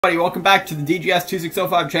Everybody, welcome back to the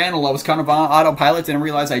DGS2605 channel. I was kind of on autopilot and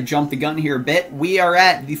realized I jumped the gun here a bit. We are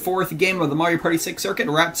at the fourth game of the Mario Party 6 circuit.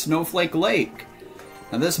 We're at Snowflake Lake.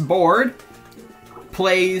 Now this board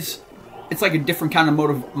plays, it's like a different kind of mode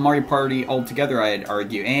of Mario Party altogether, I'd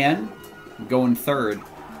argue, and I'm going third.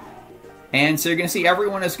 And so you're going to see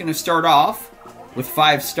everyone is going to start off with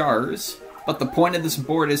 5 stars, but the point of this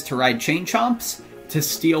board is to ride chain chomps to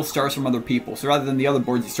steal stars from other people. So rather than the other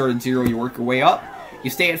boards, you start at 0, you work your way up. You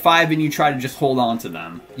stay at 5 and you try to just hold on to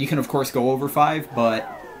them. You can, of course, go over 5, but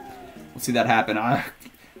we'll see that happen.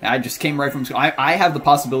 I just came right from school. I have the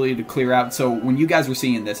possibility to clear out. So when you guys are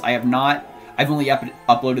seeing this, I've only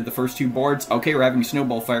uploaded the first 2 boards. Okay, we're having a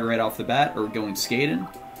snowball fight right off the bat, or going skating.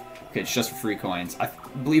 Okay, it's just for free coins. I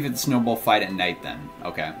believe it's a snowball fight at night then.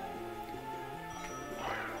 Okay.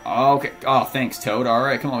 Okay. Oh, thanks, Toad.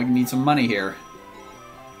 Alright, come on, we need some money here.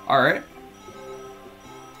 Alright.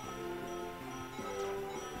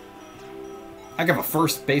 I have a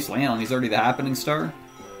first base land on. He's already the happening star.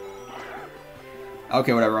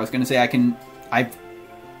 Okay, whatever. I was gonna say I've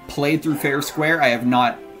played through Fair Square. I have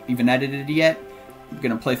not even edited it yet. I'm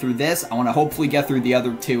gonna play through this. I want to hopefully get through the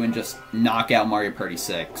other 2 and just knock out Mario Party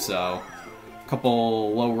 6. So, a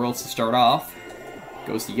couple low rolls to start off.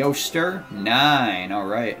 Goes to Yoster. 9. All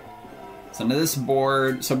right. So now this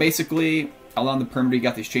board. So basically, along the perimeter, you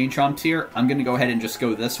got these chain chomps here. I'm going to go ahead and just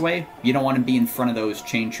go this way. You don't want to be in front of those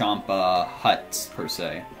chain chomp huts, per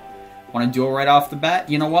se. Want to duel right off the bat?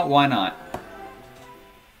 You know what? Why not?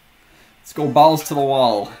 Let's go balls to the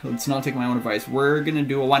wall. Let's not take my own advice. We're going to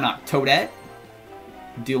do a why not? Toadette.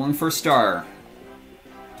 Dueling for star.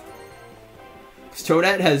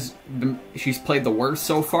 Toadette she's played the worst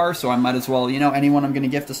so far, so I might as well, anyone I'm going to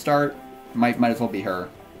gift a start, might as well be her.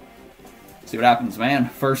 See what happens, man.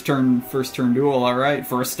 First turn duel, alright,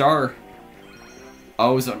 for a star.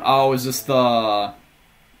 Is this the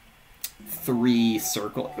 3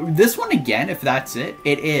 circle? This one again, if that's it?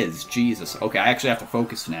 It is, Jesus. Okay, I actually have to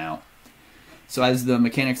focus now. So as the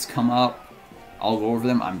mechanics come up, I'll go over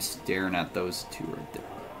them. I'm staring at those 2 right there.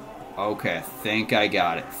 Okay, I think I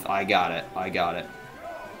got it. I got it.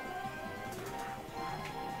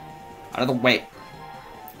 Out of the way.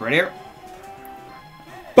 Right here.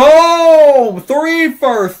 Boom! 3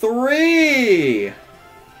 for 3!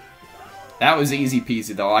 That was easy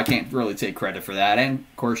peasy, though. I can't really take credit for that. And,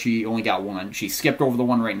 of course, she only got 1. She skipped over the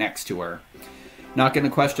one right next to her. Not going to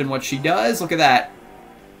question what she does. Look at that.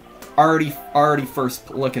 Already first.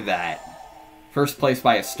 Look at that. First place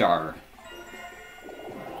by a star.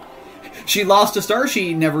 She lost a star.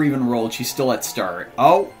 She never even rolled. She's still at start.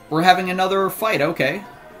 Oh, we're having another fight. Okay.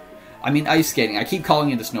 I mean, ice skating. I keep calling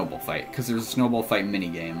it a snowball fight, because there's a snowball fight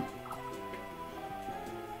minigame.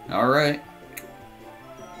 Alright.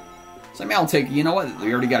 So, I mean, I'll take... You know what?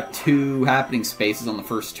 We already got 2 happening spaces on the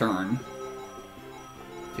first turn.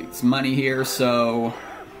 Take some money here, so...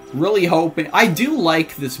 Really hoping... I do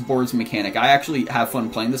like this board's mechanic. I actually have fun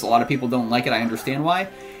playing this. A lot of people don't like it. I understand why.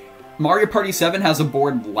 Mario Party 7 has a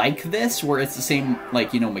board like this, where it's the same,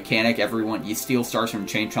 mechanic. Everyone... You steal stars from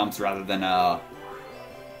chain chomps rather than,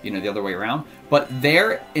 the other way around. But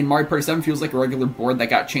there, in Mario Party 7, feels like a regular board that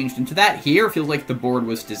got changed into that. Here, feels like the board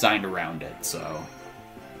was designed around it, so...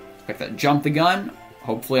 Expect that. Jump the gun.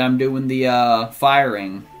 Hopefully I'm doing the,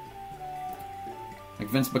 firing. Like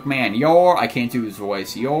Vince McMahon. I can't do his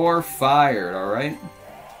voice. You're fired, alright?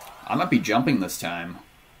 I might be jumping this time.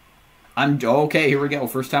 Okay, here we go.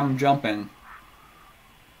 First time I'm jumping.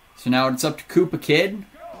 So now it's up to Koopa Kid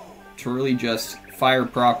to really just fire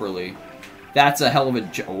properly. That's a hell of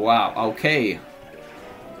a... Wow, okay.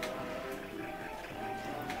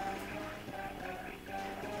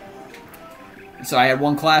 So I had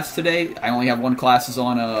 1 class today. I only have 1 classes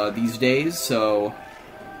on these days, so...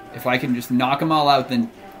 If I can just knock them all out,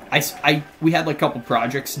 then... We had like a couple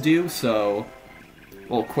projects due, so...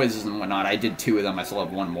 Well, quizzes and whatnot. I did 2 of them. I still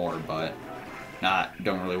have 1 more, but...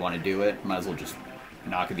 Don't really want to do it. Might as well just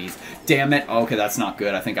knock these. Damn it. Okay, that's not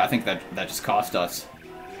good. I think that just cost us.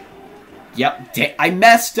 Yep, I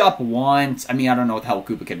messed up once. I mean, I don't know what the hell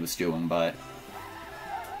Koopa Kid was doing, but...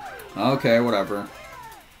 Okay, whatever.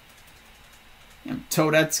 Yeah,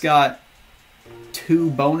 Toadette's got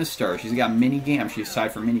 2 bonus stars. She's got minigame. She's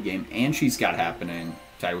tied for minigame, and she's got happening.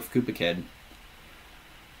 Tied with Koopa Kid.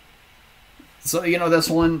 So, this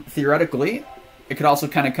one, theoretically, it could also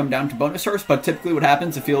kind of come down to bonus stars, but typically what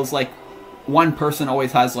happens, it feels like one person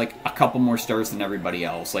always has, like, a couple more stars than everybody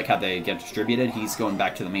else. Like how they get distributed, he's going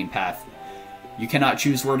back to the main path. You cannot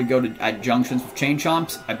choose where to go at junctions with chain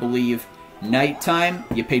chomps. I believe nighttime,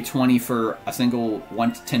 you pay 20 for a single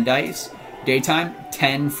 1 to 10 dice. Daytime,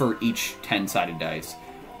 10 for each 10-sided dice.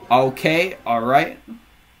 Okay, alright.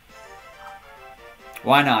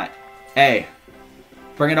 Why not? Hey.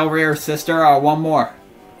 Bring it over here, sister. One more.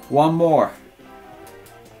 One more.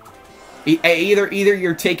 Either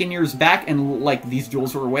you're taking yours back and, like, these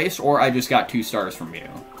duels were a waste, or I just got 2 stars from you.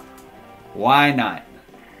 Why not?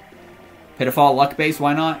 Pitfall Luck Base,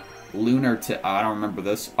 why not? Lunar oh, I don't remember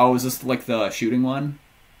this. Oh, is this, like, the shooting one?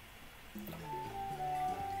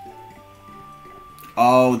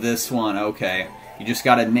 Oh, this one. Okay. You just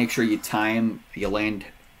gotta make sure you time, you land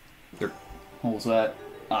your... What was that?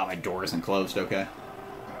 Oh, my door isn't closed. Okay.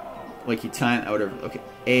 Like, you time... Oh, whatever. Okay.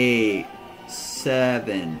 8,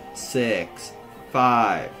 7, 6,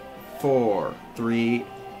 5, 4, 3,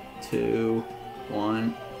 2,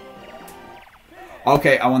 1.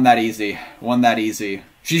 Okay, I won that easy. Won that easy.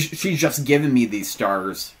 She's just giving me these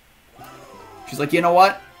stars. She's like, you know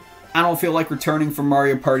what? I don't feel like returning from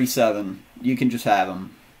Mario Party 7. You can just have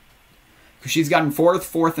them. Because she's gotten 4th,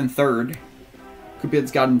 4th, and 3rd.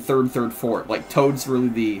 Cupid's gotten 3rd, 3rd, 4th. Like, Toad's really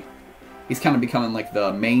the... He's kind of becoming, like,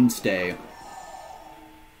 the mainstay.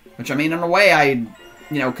 Which, I mean, in a way,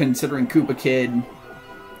 you know, considering Koopa Kid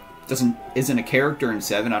isn't a character in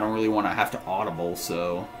 7, I don't really want to have to audible,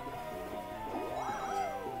 so...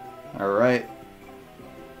 Alright.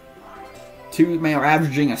 2 man are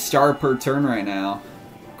averaging a star per turn right now.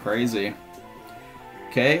 Crazy.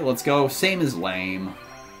 Okay, let's go. Same as lame.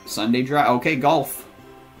 Sunday drive. Okay, golf.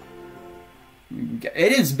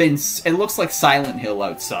 It looks like Silent Hill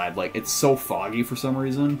outside. Like, it's so foggy for some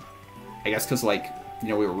reason. I guess because, like, you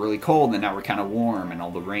know, we were really cold and now we're kind of warm and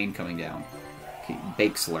all the rain coming down. Okay,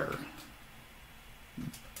 Bake Slur.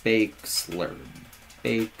 Bake Slur.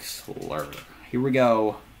 Bake Slur. Here we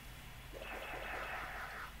go.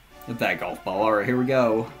 With that golf ball. Alright, here we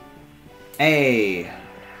go. A.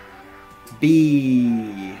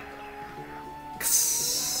 B.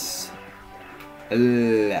 X. L.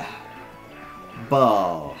 B.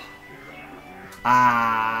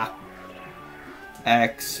 A.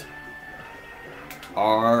 X.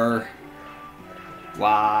 R.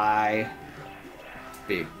 Y.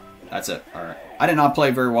 B. That's it. Alright. I did not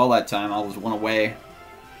play very well that time. I was one away.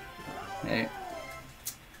 Okay.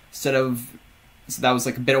 Instead of... So that was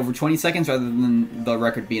like a bit over 20 seconds rather than the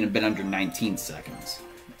record being a bit under 19 seconds.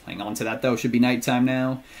 Hang on to that though. Should be nighttime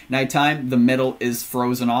now. Nighttime, the middle is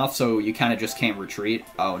frozen off, so you kind of just can't retreat.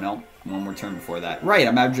 Oh no, one more turn before that. Right,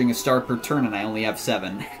 I'm averaging a star per turn and I only have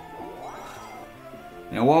 7.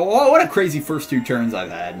 You know, whoa, what a crazy first 2 turns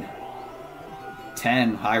I've had.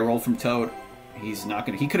 10, high roll from Toad. He's not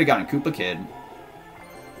gonna... He could have gotten Koopa Kid.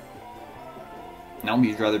 No,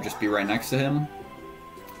 he'd rather just be right next to him.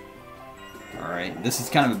 Alright, this is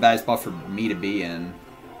kind of a bad spot for me to be in.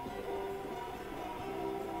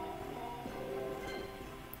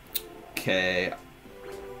 Okay.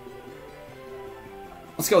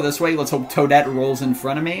 Let's go this way. Let's hope Toadette rolls in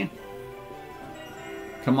front of me.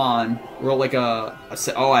 Come on. Roll like a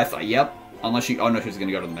oh, I thought, yep. Unless she... Oh, no, she's going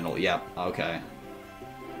to go to the middle. Yep, okay.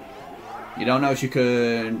 You don't know if she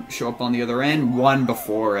could show up on the other end? 1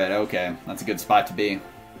 before it. Okay, that's a good spot to be.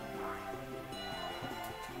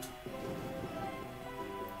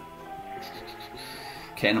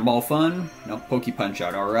 Cannonball fun? Nope, Pokey Punch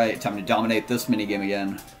Out. Alright, time to dominate this minigame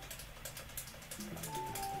again.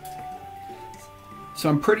 So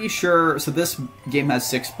I'm pretty sure... So this game has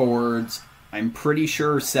 6 boards. I'm pretty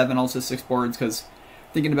sure 7 also has 6 boards, because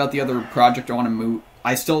thinking about the other project I want to move...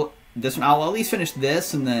 This one, I'll at least finish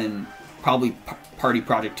this, and then probably Party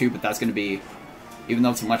Project 2, but that's going to be... Even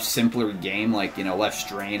though it's a much simpler game, like, you know, less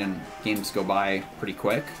strain, and games go by pretty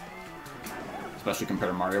quick. Especially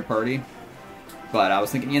compared to Mario Party. But I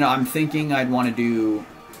was thinking, you know, I'm thinking I'd want to do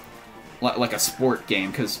like a sport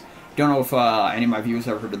game, because don't know if any of my viewers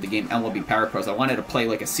ever heard of the game MLB Power Pros. I wanted to play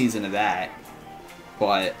like a season of that,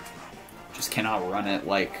 but just cannot run it.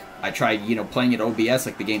 Like, I tried, you know, playing it OBS,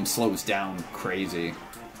 like the game slows down crazy.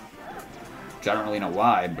 Which I don't really know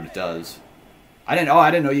why, but it does. I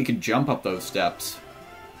didn't know you could jump up those steps.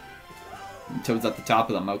 Toad's at the top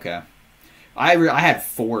of them, okay. I had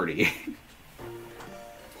 40.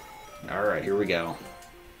 Alright, here we go.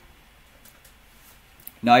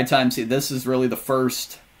 Nighttime, see, this is really the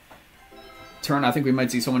first turn. I think we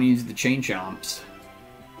might see someone use the chain chomps.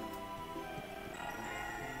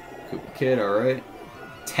 Koopa Kid, alright.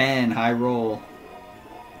 10, high roll.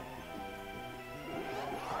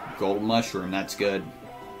 Gold mushroom, that's good.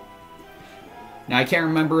 Now, I can't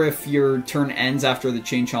remember if your turn ends after the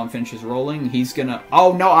chain chomp finishes rolling. He's gonna...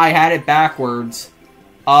 Oh, no, I had it backwards.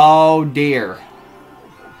 Oh, dear.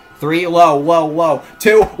 3, low, whoa, whoa.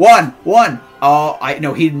 2, 1, 1. Oh,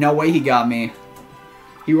 no way he got me.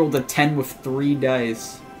 He rolled a 10 with 3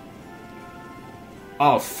 dice.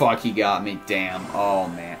 Oh, fuck, he got me. Damn. Oh,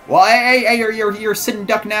 man. Well, hey, you're sitting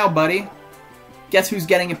duck now, buddy. Guess who's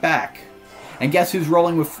getting it back? And guess who's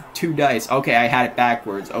rolling with 2 dice? Okay, I had it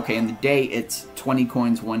backwards. Okay, in the day, it's 20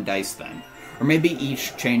 coins, 1 dice then. Or maybe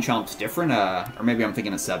each chain chomp's different, or maybe I'm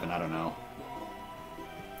thinking of 7, I don't know.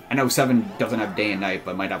 I know 7 doesn't have day and night,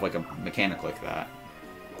 but might have like a mechanic like that.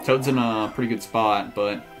 Toad's in a pretty good spot,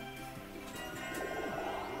 but...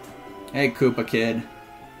 Hey, Koopa Kid.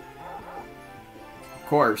 Of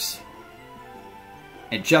course.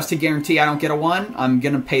 And just to guarantee I don't get a 1, I'm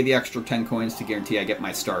gonna pay the extra 10 coins to guarantee I get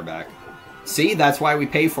my star back. See? That's why we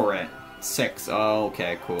pay for it. 6. Oh,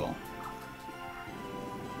 okay, cool.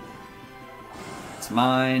 It's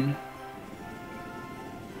mine.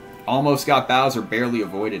 Almost got Bowser, barely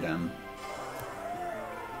avoided him.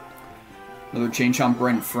 Another Chain Chomp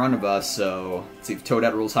right in front of us, so let's see if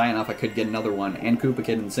Toadette rolls high enough, I could get another one. And Koopa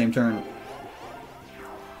Kid in the same turn.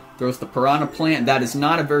 Throws the Piranha Plant. That is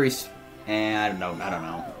not a very... I don't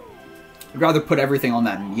know. I'd rather put everything on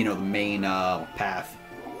that, you know, the main path.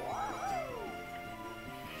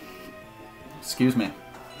 Excuse me.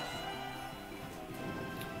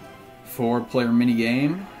 4-player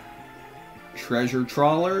minigame. Treasure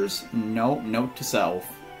trawlers. Nope. Note to self.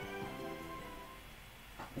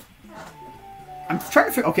 I'm trying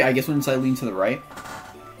to figure... Okay, I guess once I lean to the right.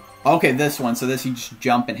 Okay, this one. So this, you just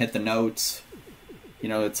jump and hit the notes. You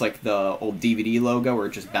know, it's like the old DVD logo where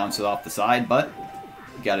it just bounces off the side, but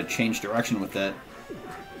you gotta change direction with it.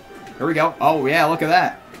 Here we go. Oh, yeah, look at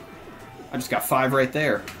that. I just got 5 right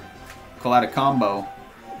there. Call that a combo.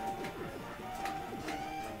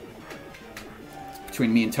 It's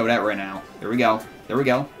between me and Toadette right now. There we go. There we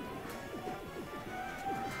go.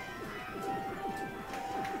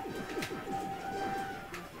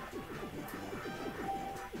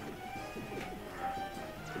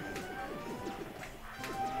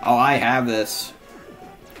 Oh, I have this.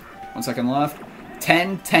 1 second left.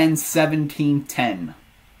 10, 10, 17, 10.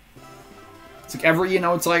 It's like every, you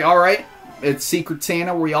know, it's like, alright, it's Secret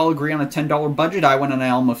Santa where we all agree on a $10 budget. I went and I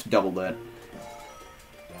almost doubled it.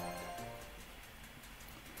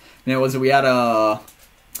 And it was, we had a,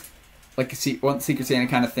 like one Secret Santa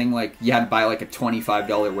kind of thing, like you had to buy like a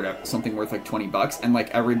 $25 whatever, something worth like 20 bucks, and like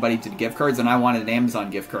everybody did gift cards, and I wanted an Amazon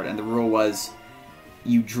gift card, and the rule was,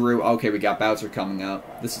 you drew... Okay, we got Bowser coming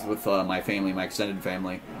up. This is with my family, my extended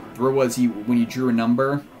family. The rule was, when you drew a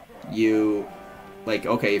number, you... Like,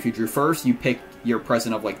 okay, if you drew first, you pick your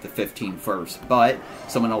present of, like, the 15 first. But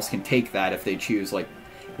someone else can take that if they choose, like...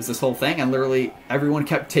 It was this whole thing, and literally everyone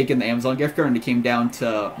kept taking the Amazon gift card, and it came down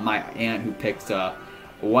to my aunt who picked...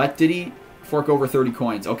 what did he... Fork over 30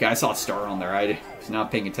 coins. Okay, I saw a star on there. I was not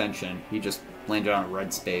paying attention. He just landed on a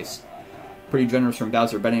red space. Pretty generous from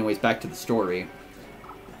Bowser, but anyways, back to the story.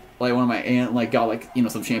 Like, one of my aunt, like, got, like, you know,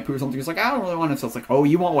 some shampoo or something. He's like, I don't really want it. So it's like, oh,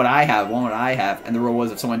 you want what I have, want what I have. And the rule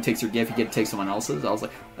was, if someone takes your gift, you get to take someone else's. I was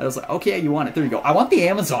like, okay, you want it. There you go. I want the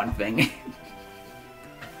Amazon thing.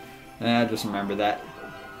 I just remember that.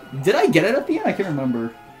 Did I get it at the end? I can't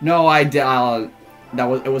remember. No, I did.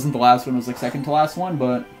 It wasn't the last one. It was, like, second to last one,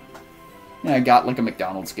 but... Yeah, I got, like, a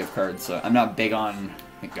McDonald's gift card, so I'm not big on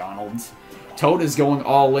McDonald's. Toad is going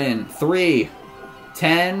all in. 3,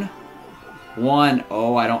 10... 1.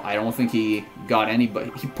 Oh, I don't think he got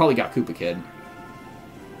anybody. He probably got Koopa Kid.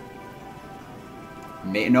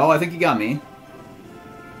 No, I think he got me.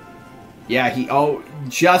 Yeah,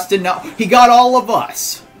 just enough. He got all of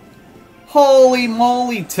us. Holy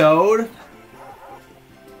moly, Toad.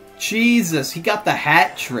 Jesus, he got the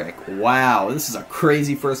hat trick. Wow, this is a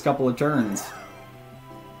crazy first couple of turns.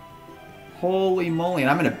 Holy moly,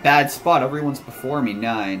 and I'm in a bad spot. Everyone's before me.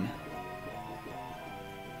 9.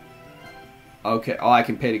 Okay, oh, I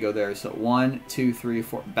can pay to go there. So 1, 2, 3,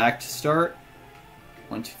 4. Back to start.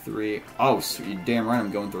 1, 2, 3. Oh, so you're damn right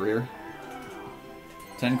I'm going through here.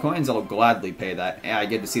 10 coins, I'll gladly pay that. Yeah, I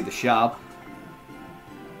get to see the shop.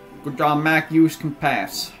 Good job, Mac. Use can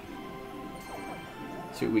pass.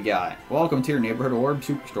 See what we got. Welcome to your neighborhood Orb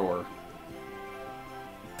Superstore.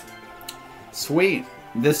 Sweet.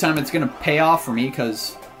 This time it's going to pay off for me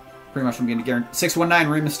because pretty much I'm going to guarantee...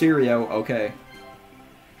 619 Rey Mysterio. Okay.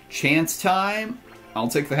 Chance time, I'll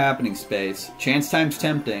take the happening space. Chance time's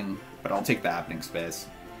tempting, but I'll take the happening space.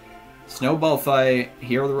 Snowball fight.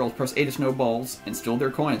 Here are the rules. Press A to snowballs and steal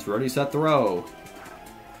their coins. Ready, set, throw.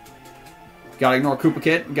 Gotta ignore Koopa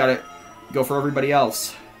Kid. Gotta go for everybody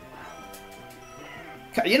else.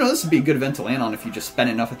 You know, this would be a good event to land on if you just spent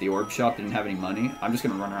enough at the orb shop, didn't have any money. I'm just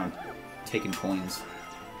gonna run around taking coins.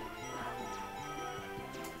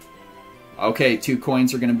 Okay, 2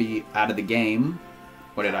 coins are gonna be out of the game.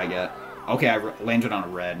 What did I get? Okay, I landed on a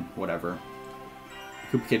red. Whatever.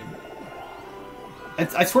 Koopa Kid.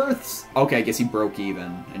 I swear it's... Okay, I guess he broke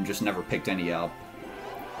even and just never picked any up.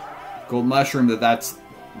 Gold Mushroom, that's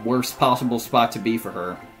worst possible spot to be for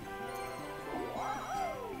her.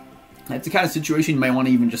 That's the kind of situation you might want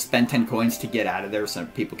to even just spend 10 coins to get out of there so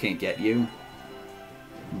people can't get you.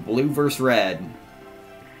 Blue versus red.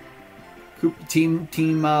 Team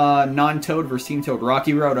non-Toad versus Team Toad.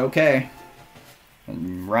 Rocky Road, okay.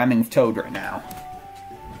 I'm ramming with Toad right now.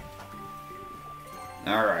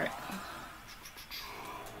 Alright.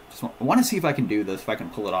 I want to see if I can do this, if I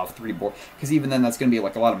can pull it off 3 board. Because even then, that's going to be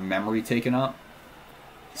like a lot of memory taken up.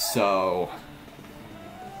 So...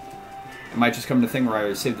 It might just come to a thing where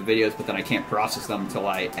I save the videos, but then I can't process them until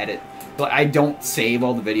I edit. But I don't save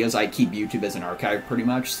all the videos. I keep YouTube as an archive, pretty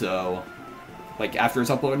much. So, like, after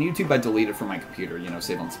it's uploaded on YouTube, I delete it from my computer, you know,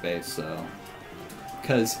 save on space, so...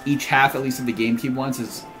 Because each half, at least of the GameCube ones,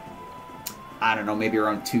 is... I don't know, maybe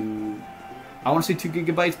around 2... I want to say 2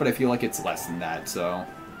 gigabytes, but I feel like it's less than that, so...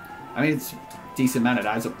 I mean, it's a decent amount. It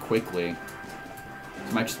adds up quickly.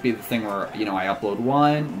 It might just be the thing where, you know, I upload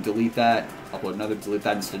one, delete that, upload another, delete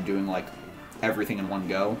that, instead of doing, like, everything in one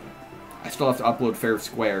go. I still have to upload fair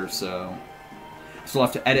square, so... I still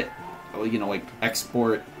have to edit, you know, like,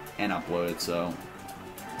 export and upload it, so...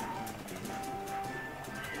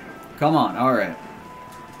 Come on, alright.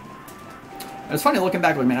 It's funny looking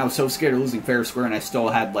back, like, man, I was so scared of losing fair square, and I still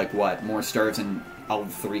had, like, what, more stars than all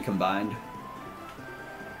 3 combined.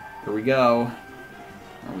 Here we go.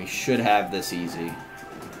 And we should have this easy.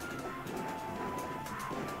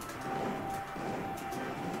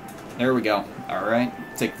 There we go. Alright.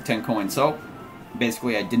 Take the 10 coins. So,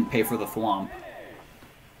 basically I didn't pay for the thwomp.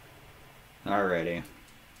 Alrighty.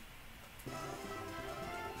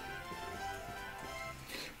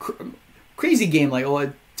 Crazy game,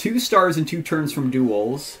 like, 2 stars in 2 turns from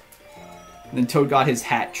duels. And then Toad got his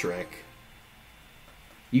hat trick.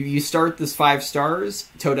 You start this 5 stars,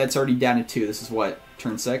 Toadette's already down to 2. This is what?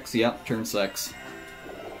 Turn 6? Yep, turn 6.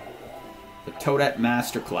 The Toadette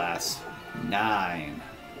Masterclass. 9.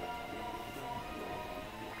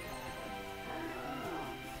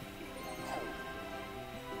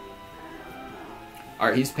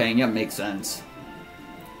 Alright, he's paying. Yep, makes sense.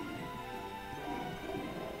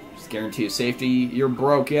 Just guarantee you safety. You're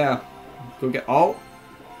broke, yeah. Go get... Oh!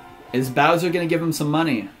 Is Bowser gonna give him some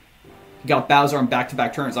money? He got Bowser on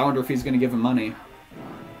back-to-back turns. I wonder if he's going to give him money.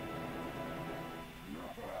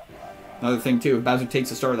 Another thing, too. If Bowser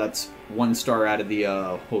takes a star, that's 1 star out of the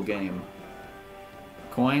whole game.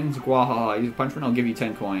 Coins? Guaha. Use a punishment? I'll give you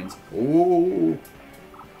 10 coins. Ooh.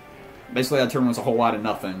 Basically, that turn was a whole lot of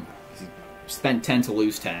nothing. He spent 10 to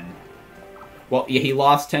lose 10. Well, yeah, he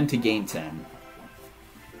lost 10 to gain 10.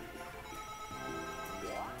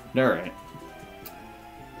 Alright.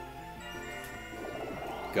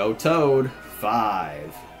 Go Toad.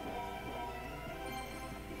 5.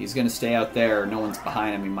 He's gonna stay out there. No one's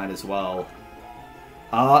behind him. He might as well.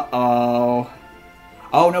 Uh-oh.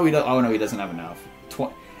 Oh, no, he doesn't. Oh, no, he doesn't have enough.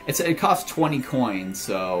 It costs 20 coins,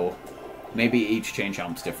 so maybe each change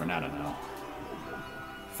helm's different. I don't know.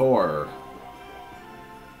 4.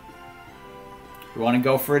 You want to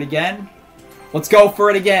go for it again? Let's go for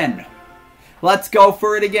it again. Let's go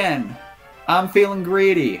for it again. I'm feeling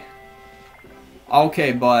greedy.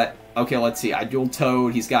 Okay, but... Okay, let's see. I dueled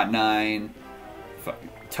Toad. He's got 9.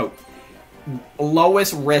 Toad.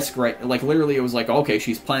 Lowest risk, right? Like, literally, it was like, okay,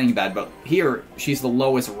 she's playing bad, but here, she's the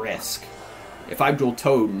lowest risk. If I duel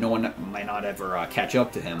Toad, no one might not ever catch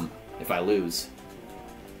up to him if I lose.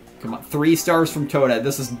 Come on. 3 stars from Toadette.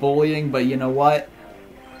 This is bullying, but you know what?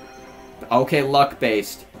 Okay,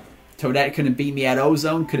 luck-based. Toadette couldn't beat me at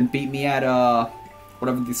Ozone, couldn't beat me at,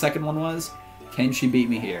 whatever the second one was. Can she beat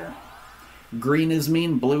me here? Green is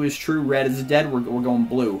mean, blue is true, red is dead. We're going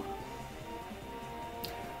blue.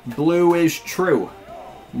 Blue is true.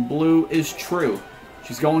 Blue is true.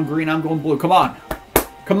 She's going green, I'm going blue. Come on.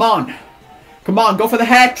 Come on. Come on, go for the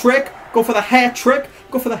hat trick. Go for the hat trick.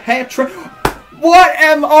 Go for the hat trick. What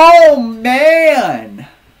am... Oh, man.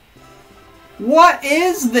 What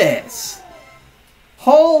is this?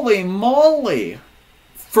 Holy moly.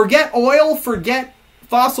 Forget oil, forget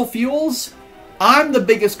fossil fuels. I'm the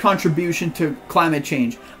biggest contribution to climate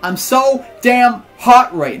change. I'm so damn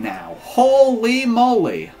hot right now. Holy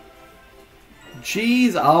moly.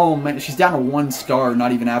 Jeez. Oh, man. She's down to 1 star,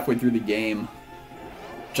 not even halfway through the game.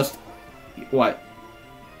 Just, what?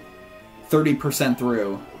 30%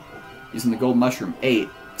 through. Using the gold mushroom. 8.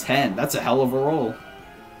 10. That's a hell of a roll.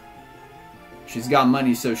 She's got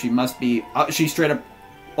money, so she must be... she straight up...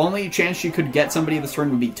 Only chance she could get somebody this turn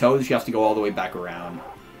would be Toad. She has to go all the way back around.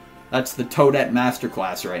 That's the Toadette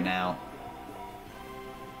Masterclass right now.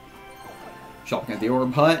 Shopping at the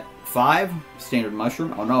Orb Hut. 5. Standard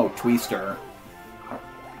mushroom. Oh no, Twister.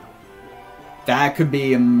 That could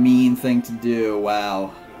be a mean thing to do.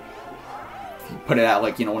 Wow. If you put it at,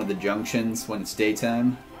 like, you know, one of the junctions when it's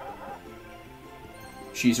daytime.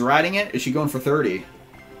 She's riding it. Is she going for 30?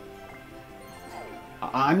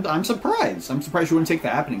 I'm surprised. I'm surprised she wouldn't take the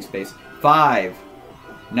happening space. 5,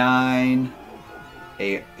 9,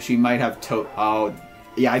 8. She might have Toad. Oh,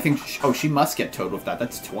 yeah, I think... she must get Toad with that.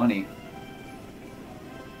 That's 20.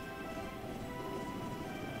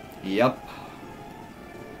 Yep.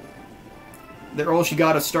 There, she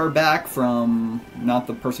got a star back from... not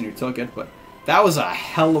the person who took it, but... that was a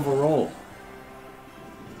hell of a roll.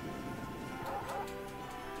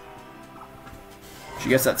 She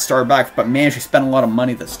gets that star back, but man, she spent a lot of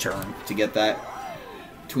money this turn to get that.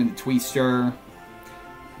 Between the Twister,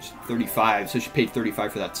 35, so she paid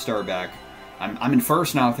 35 for that star back. I'm in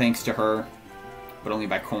first now thanks to her, but only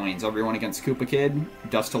by coins. Everyone against Koopa Kid,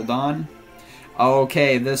 Dust Till Dawn.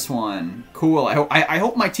 Okay, this one. Cool. I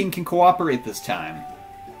hope my team can cooperate this time.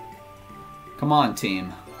 Come on,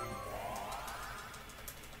 team.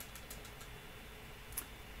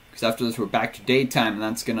 Because after this, we're back to daytime, and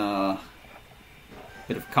that's gonna...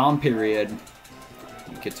 bit of calm period.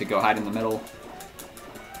 You get to go hide in the middle.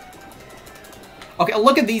 Okay,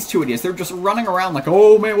 look at these two idiots. They're just running around like,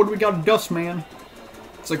 oh man, what do we got, Dust Man?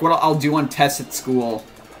 It's like what I'll do on tests at school.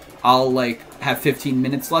 I'll like have 15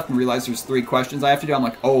 minutes left and realize there's 3 questions I have to do. I'm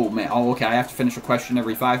like, oh man, oh okay, I have to finish a question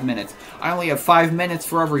every 5 minutes. I only have 5 minutes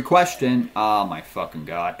for every question. Oh my fucking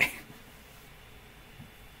god.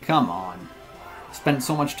 Come on. Spend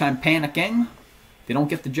so much time panicking. They don't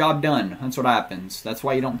get the job done. That's what happens. That's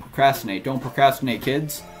why you don't procrastinate. Don't procrastinate,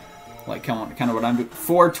 kids. Like kind of what I'm doing.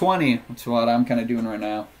 420. That's what I'm kind of doing right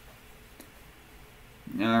now.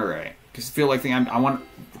 All right. Because I feel like I want to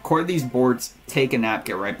record these boards, take a nap,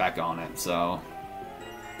 get right back on it. So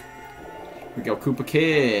here we go, Koopa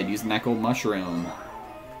Kid using that gold mushroom.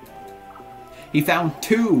 He found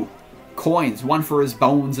 2 coins, one for his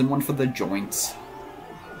bones and one for the joints.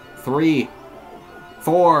 3,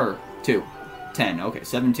 4, 2. 10. Okay,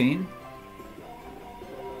 17.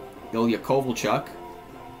 Ilya Kovalchuk.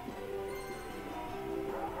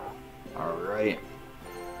 Alright.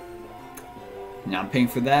 Now I'm paying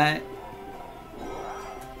for that.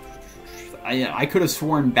 I could have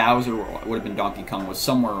sworn Bowser would have been Donkey Kong was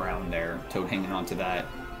somewhere around there. Toad hanging on to that.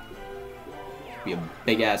 Be a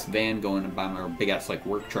big-ass van going by my... or big-ass, like,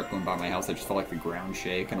 work truck going by my house. I just felt like the ground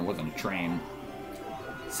shake, and it wasn't a train.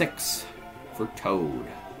 6 for Toad.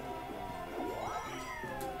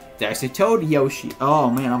 Did I say Toad? Yoshi. Oh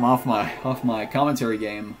man, I'm off my commentary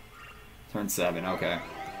game. Turn 7. Okay,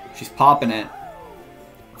 she's popping it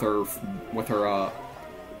with her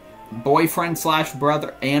boyfriend /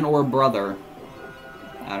 brother or brother.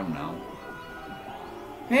 I don't know.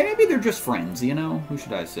 Maybe they're just friends. You know, who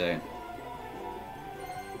should I say?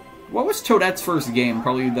 What was Toadette's first game?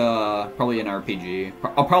 Probably an RPG.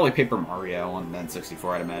 Oh, probably Paper Mario on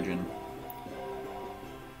N64, I'd imagine.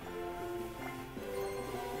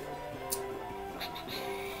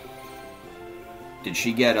 Did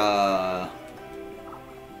she get, Oh,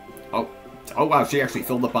 wow, she actually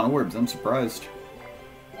filled up on orbs. I'm surprised.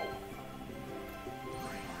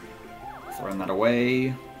 Throwing that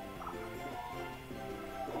away.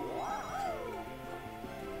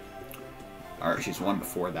 Alright, she's one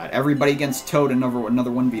before that. Everybody against Toad, another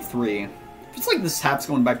 1v3. It's like this hap's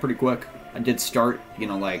going by pretty quick. I did start, you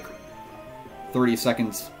know, like 30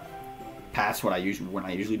 seconds past when I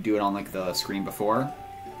usually do it on like the screen before.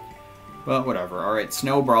 But whatever. Alright,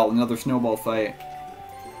 Snowball, another snowball fight.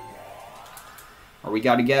 Or we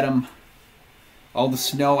gotta get him. All the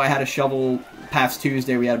snow I had to shovel past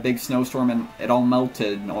Tuesday, we had a big snowstorm and it all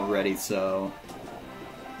melted already, so...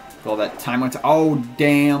 all that time went to... oh,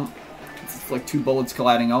 damn! It's like 2 bullets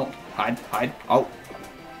colliding. Oh, hide. Oh.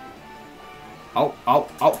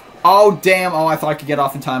 Oh, damn! Oh, I thought I could get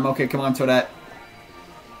off in time. Okay, come on, Toadette.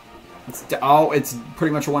 It's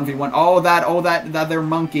pretty much a 1v1. Oh, that there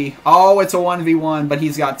monkey. Oh, it's a 1v1, but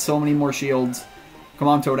he's got so many more shields. Come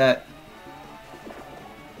on, Toadette.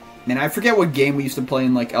 Man, I forget what game we used to play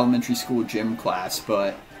in, like, elementary school gym class,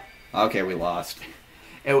 but... okay, we lost.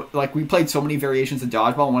 Like, we played so many variations of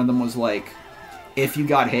dodgeball. One of them was, like, if you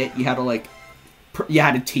got hit, you had to, like... you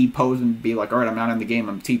had to T-pose and be like, alright, I'm not in the game,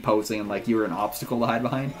 I'm T-posing, and, like, you were an obstacle to hide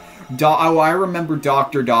behind. Oh, I remember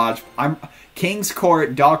Dr. Dodge. King's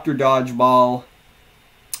Court, Dr. Dodgeball.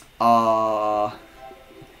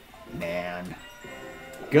 Man.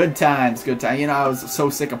 Good times, good times. You know, I was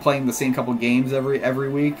so sick of playing the same couple games every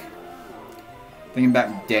week. Thinking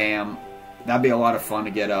back, damn. That'd be a lot of fun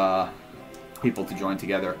to get, people to join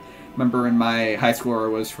together. Remember in my high school, I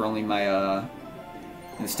was for only my,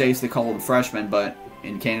 in the States they call them freshmen, but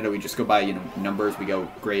in Canada we just go by, you know, numbers. We go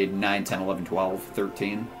grade 9, 10, 11, 12,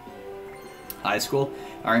 13. High school.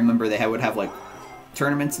 I remember they would have, like,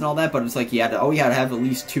 tournaments and all that, but it's like you had to have at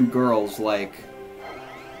least 2 girls, like,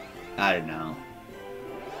 I don't know.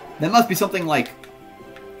 That must be something like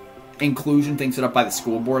inclusion things set up by the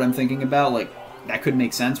school board I'm thinking about. Like, that could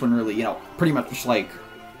make sense when really, you know, pretty much just like,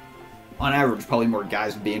 on average, probably more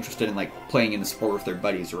guys would be interested in, like, playing in the sport with their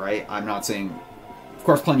buddies, right? I'm not saying, of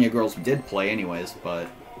course, plenty of girls did play anyways, but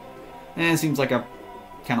it seems like a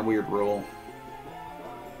kind of weird rule.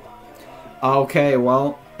 Okay,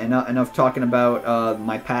 well, enough talking about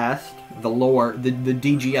my past, the lore, the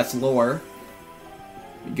DGS lore.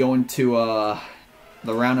 We go into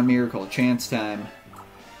the Round of Miracle, chance time.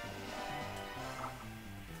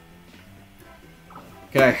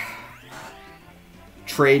 Okay.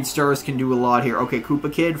 Trade stars can do a lot here. Okay,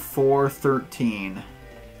 Koopa Kid, 413.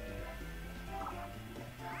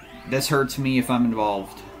 This hurts me if I'm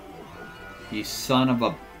involved. You son of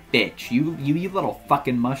a bitch. You little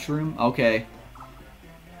fucking mushroom. Okay.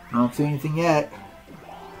 I don't see anything yet.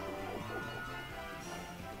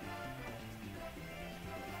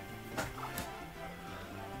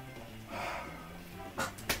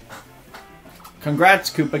 Congrats,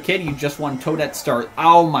 Koopa Kid. You just won Toadette Star.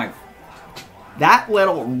 Oh my. That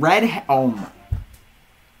little red. Oh my.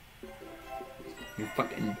 You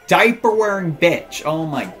fucking diaper wearing bitch. Oh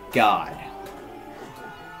my god.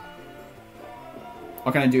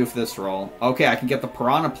 What can I do for this roll? Okay, I can get the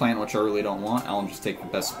Piranha Plant, which I really don't want. I'll just take the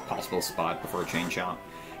best possible spot before a chain chomp.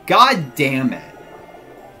 God damn it.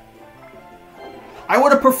 I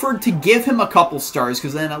would have preferred to give him a couple stars,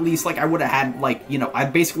 because then at least, like, I would have had, like, you know, I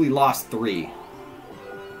basically lost 3.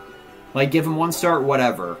 Like, give him 1 star,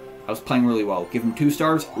 whatever. I was playing really well. Give him 2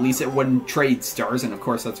 stars, at least it wouldn't trade stars, and of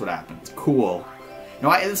course that's what happens. Cool.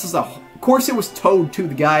 No, this is a... Of course it was Toad, too,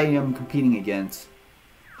 the guy I'm competing against.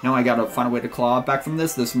 Now I gotta find a way to claw back from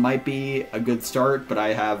this. This might be a good start, but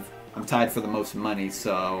I'm tied for the most money,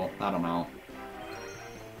 so I don't know.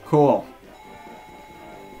 Cool.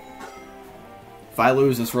 If I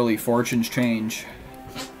lose, it's really fortunes change.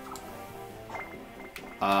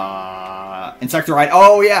 Insectoride.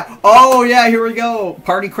 Oh yeah! Oh yeah, here we go!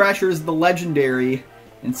 Party Crasher is the legendary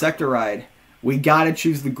Insectoride. We gotta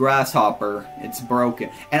choose the Grasshopper. It's broken.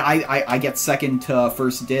 And I get second to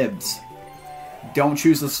first dibs. Don't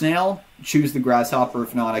choose the snail, choose the Grasshopper.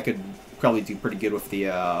 If not, I could probably do pretty good with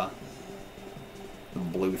the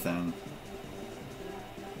blue thing.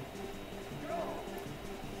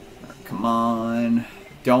 Come on.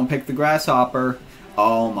 Don't pick the Grasshopper.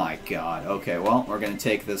 Oh my god. Okay, well, we're going to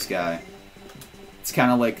take this guy. It's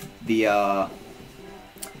kind of like the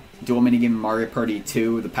dual minigame in Mario Party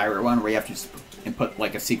 2, the pirate one, where you have to just input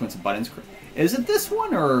like a sequence of buttons. Is it this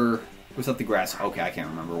one, or was that the grass? Okay, I can't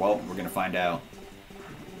remember. Well, we're going to find out.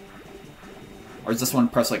 Or is this one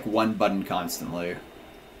press like one button constantly?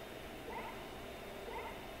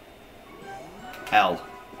 L,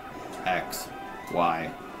 X,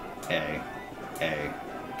 Y, A,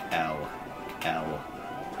 L, L,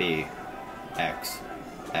 B, X,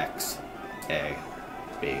 X, A,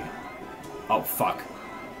 B. Oh, fuck.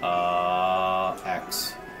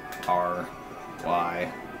 X, R,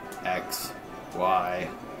 Y, X, Y,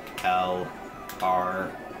 L,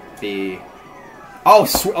 R, B. Oh,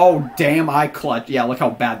 oh, damn, I clutched. Yeah, look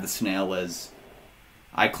how bad the snail is.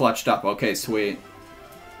 I clutched up. Okay, sweet.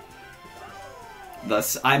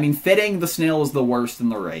 I mean, fitting, the snail is the worst in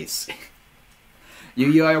the race.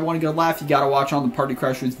 You want a good laugh, you gotta watch on the Party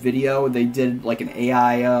Crashers video. They did, like, an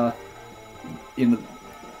AI, in the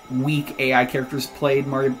week AI characters played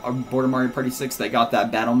Board of Mario Party 6. They got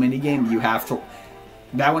that battle minigame. You have to...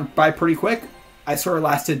 That went by pretty quick. I swear it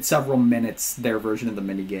lasted several minutes, their version of the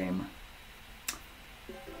minigame.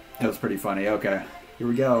 That was pretty funny. Okay, here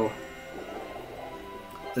we go.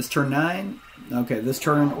 This turn 9. Okay, this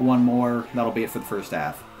turn, 1 more. That'll be it for the first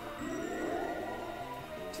half.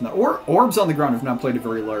 So the orbs on the ground have not played a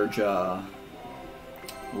very large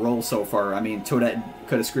role so far. I mean, Toadette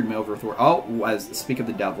could have screwed me over with... Oh, speak of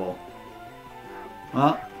the devil.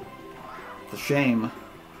 Well, it's a shame.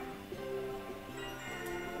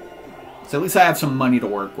 So at least I have some money to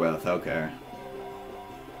work with. Okay.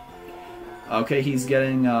 Okay, he's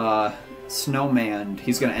getting Snowman.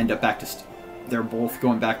 He's going to end up back to... They're both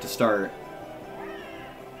going back to start.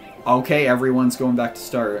 Okay, everyone's going back to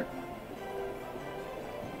start.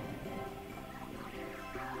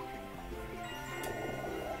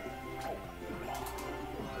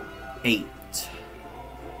 Eight.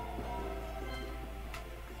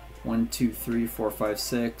 1, 2, 3, 4, 5,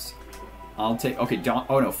 6. I'll take... Okay, don't...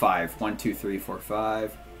 Oh, no, 5. 1, 2, 3, 4,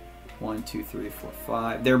 5. 1, 2, 3, 4,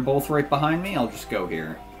 5. They're both right behind me. I'll just go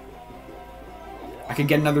here. I could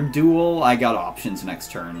get another duel. I got options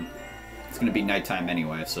next turn. It's going to be nighttime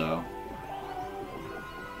anyway, so...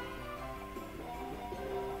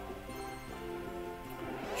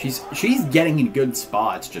 She's getting in good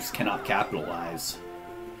spots, just cannot capitalize.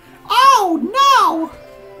 Oh, no!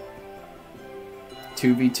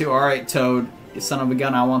 2v2. Alright, Toad. You son of a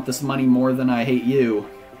gun, I want this money more than I hate you.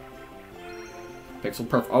 Pixel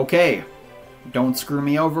perfect. Okay. Don't screw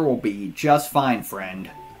me over. We'll be just fine, friend.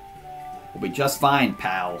 We'll be just fine,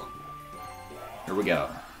 pal. Here we go.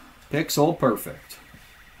 Pixel perfect.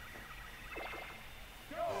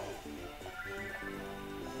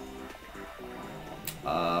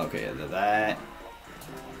 Okay, that.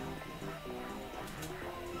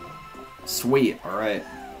 Sweet, alright.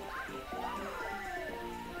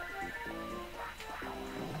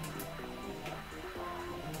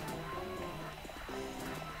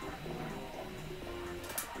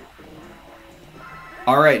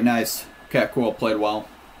 Alright, nice. Okay, cool, played well.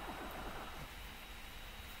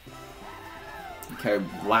 Okay,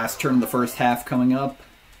 last turn of the first half coming up.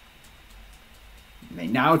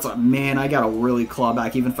 Man, now it's like, man, I gotta really claw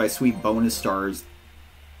back, even if I sweep bonus stars.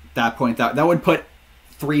 At that point, that would put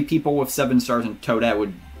 3 people with 7 stars, and Toadette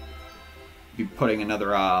would be putting another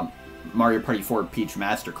Mario Party 4 Peach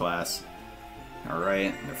Masterclass.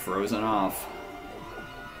 Alright, they're frozen off.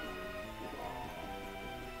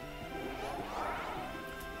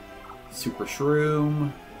 Super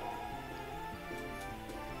Shroom.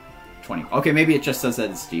 20. Okay, maybe it just says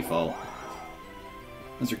that it's default.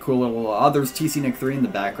 Those are cool little... there's TC Nick 3 in the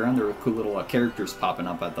background. There are cool little characters popping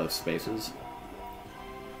up at those spaces.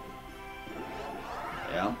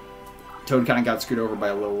 Yeah. Toad kind of got screwed over by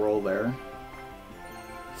a low roll there.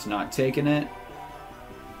 It's not taking it.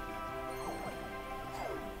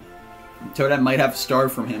 Toadette might have a star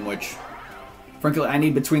from him, which... Frankly, I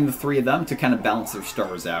need between the 3 of them to kind of balance their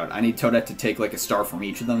stars out. I need Toadette to take like a star from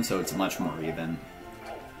each of them, so it's much more even.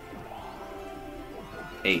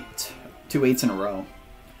 8. 2 8s in a row.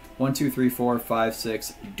 1, 2, 3, 4, 5,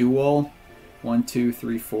 6. Duel. 1, 2,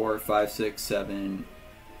 3, 4, 5, 6, 7.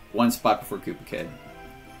 1 spot before Koopa Kid.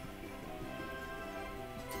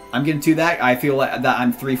 I'm getting to that. I feel like that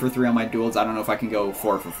I'm 3 for 3 on my duels. I don't know if I can go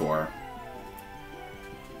 4 for 4.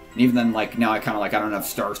 And even then, like, now I kind of like, I don't have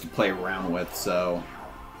stars to play around with, so...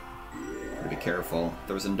 Be careful.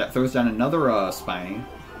 Throws down another Spiny.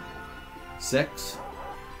 6.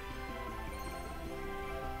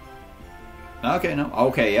 Okay, no.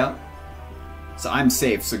 Okay, yeah. So I'm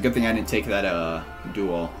safe, so good thing I didn't take that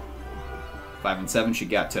duel. 5 and 7, she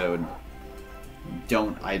got Toad.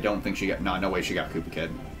 I don't think she got... No way she got Koopa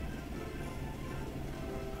Kid.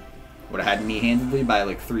 Would have had me handedly by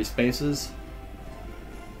like 3 spaces.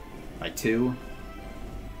 By 2.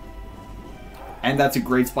 And that's a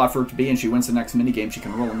great spot for her to be, and she wins the next minigame. She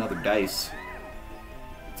can roll another dice.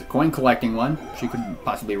 It's a coin collecting one. She could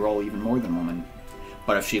possibly roll even more than one.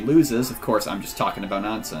 But if she loses, of course, I'm just talking about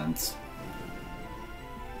nonsense.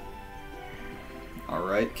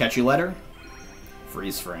 Alright, catchy letter.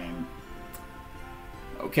 Freeze frame.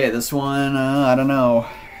 Okay, this one, I don't know.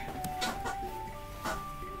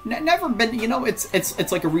 Never been, you know, it's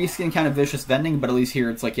like a reskin kind of vicious vending, but at least here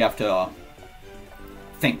it's like you have to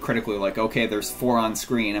think critically, like, okay, there's 4 on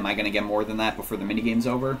screen, am I going to get more than that before the minigame's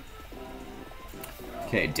over?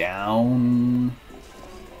 Okay, down.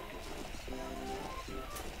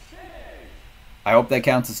 I hope that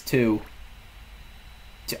counts as 2.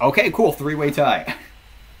 Okay, cool, 3-way tie.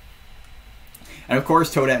 And of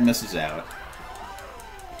course, Toadette misses out.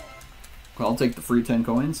 Well, I'll take the free 10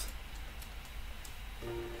 coins.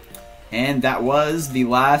 And that was the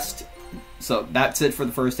last... So that's it for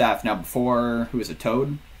the first half. Now before... Who is it?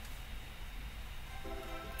 Toad?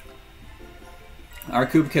 Our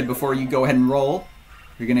Koopa Kid, before you go ahead and roll,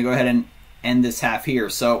 you're going to go ahead and end this half here.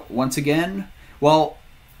 So once again... Well...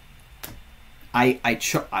 I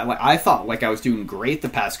thought like I was doing great the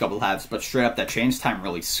past couple halves, but straight up that change time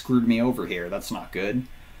really screwed me over here. That's not good.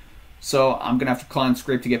 So I'm going to have to claw and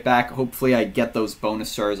scrape to get back. Hopefully I get those bonus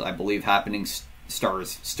stars. I believe happening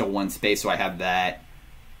stars still 1 space, so I have that.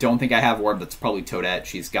 Don't think I have Orb. That's probably Toadette.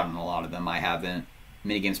 She's gotten a lot of them. I haven't.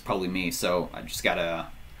 Minigame's probably me, so I just got to...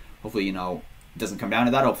 Hopefully, you know, it doesn't come down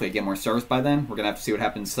to that. Hopefully I get more stars by then. We're going to have to see what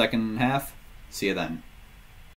happens second half. See you then.